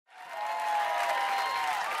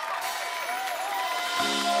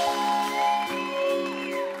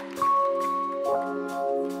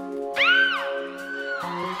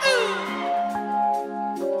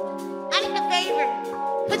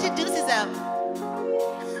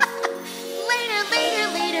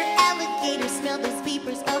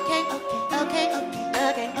beepers. Okay, okay, okay,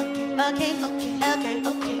 okay, okay,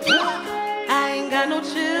 okay. I ain't got no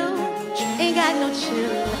chill, ain't got no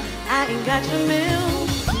chill. I ain't got your meal.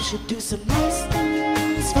 You should do some nice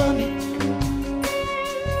things for me.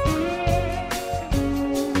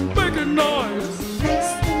 Make it nice.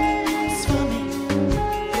 Nice things for me.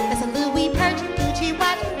 That's a Louis purse, Gucci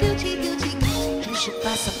watch, Gucci, Gucci, Gucci. You should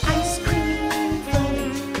buy some ice cream for me.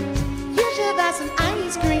 You should buy some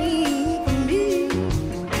ice cream for me.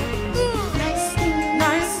 Nice things,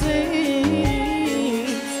 nice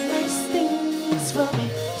things, nice things for me.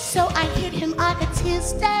 So I hit him on a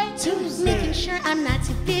Tuesday, making sure I'm not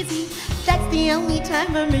too busy. That's the only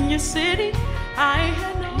time I'm in your city. I ain't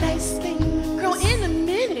had no nice things. Girl, in a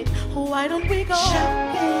minute, why don't we go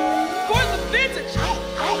shopping? For the vintage, I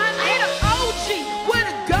need an OG with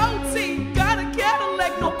a goatee. Got a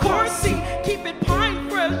Cadillac, no car seat. Keep it pine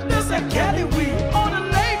fresh, that's a Cali weed. On the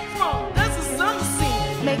lakefront, that's a summer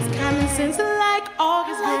scene. Makes common sense like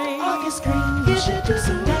August green. Like August green. You should do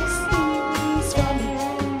some nice things for me.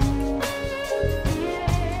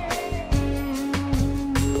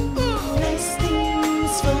 Nice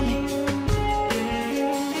things for me.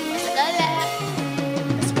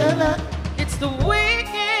 Let's go look. It's the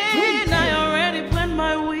weekend, I already planned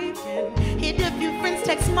my weekend. Hit a few friends,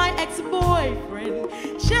 text my ex-boyfriend.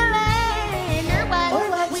 Chillin' or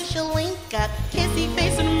what? We should link up. Kissy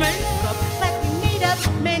face and makeup. Like we meet up.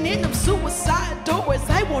 Man, in them suicide doors,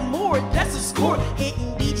 I want more, that's a score.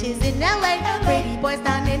 Hitting beaches in LA. Pretty boys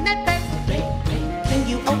down in that bay. Can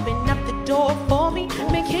you open up the door for me?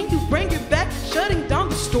 Man, can you bring it back, shutting down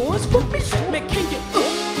the stores for me? Man, can you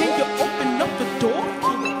open up the door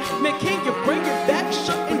for me? Man, can you bring it back,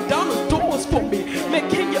 shutting down the doors for me? Man,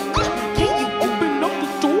 can you open up the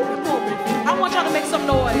door for me? I want y'all to make some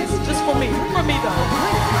noise, just for me though.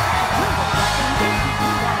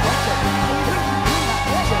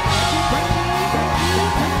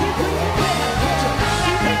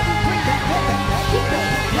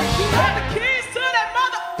 Got the keys to that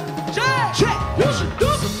mother. Check. You should do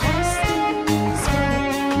some Nice things for me.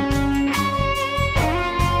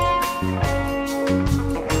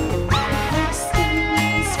 Nice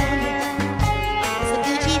things for me. It's a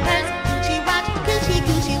Gucci purse, Gucci watch, Gucci,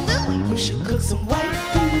 Gucci Louis. You should cook some white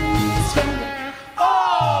things for me.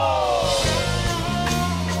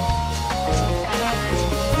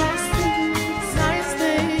 Nice things, nice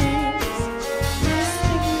things, nice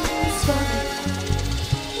things for me.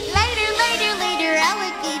 Later,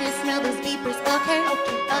 alligator smell those beepers. Okay,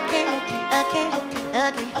 okay.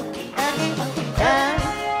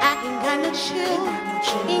 I ain't got no chill,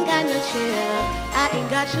 ain't got no chill. I ain't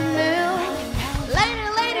got your meal.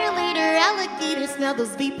 Later, alligator smell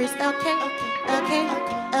those beepers. Okay.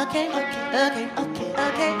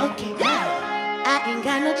 I ain't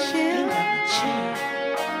got no chill.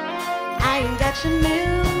 I ain't got your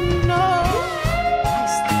meal, no.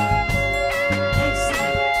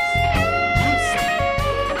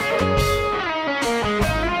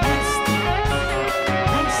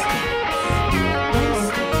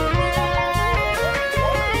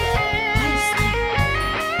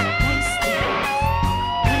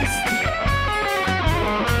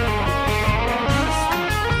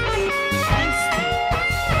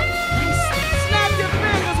 Snap your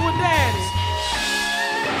fingers with daddy.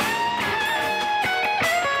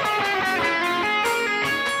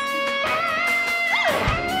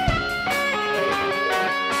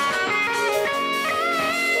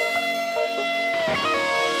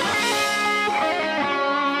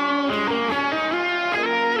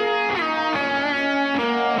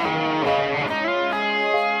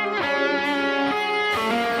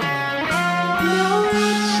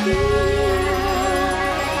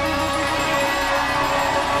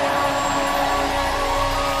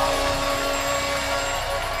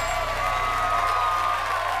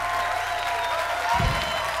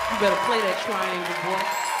 You better play that triangle,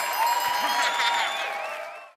 boy.